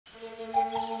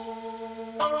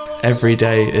Every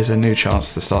day is a new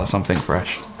chance to start something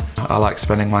fresh. I like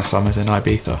spending my summers in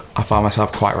Ibiza. I find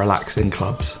myself quite relaxed in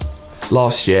clubs.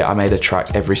 Last year, I made a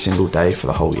track every single day for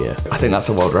the whole year. I think that's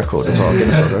a world record as well,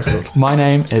 Guinness World Record. My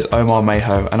name is Omar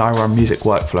Mayho and I run Music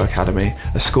Workflow Academy,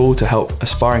 a school to help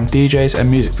aspiring DJs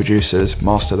and music producers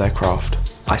master their craft.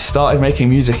 I started making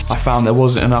music. I found there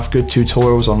wasn't enough good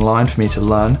tutorials online for me to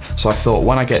learn, so I thought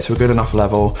when I get to a good enough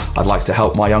level, I'd like to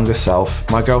help my younger self.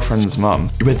 My girlfriend's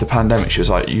mum, with the pandemic, she was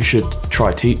like, you should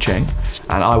try teaching.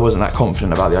 And I wasn't that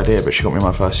confident about the idea, but she got me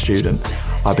my first student.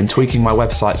 I've been tweaking my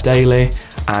website daily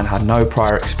and had no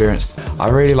prior experience. I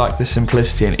really like the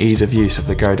simplicity and ease of use of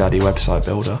the GoDaddy website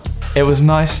builder. It was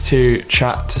nice to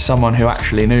chat to someone who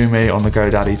actually knew me on the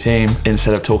GoDaddy team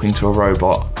instead of talking to a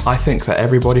robot. I think that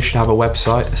everybody should have a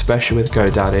website, especially with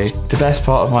GoDaddy. The best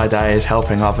part of my day is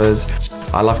helping others.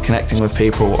 I love connecting with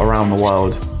people around the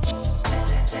world.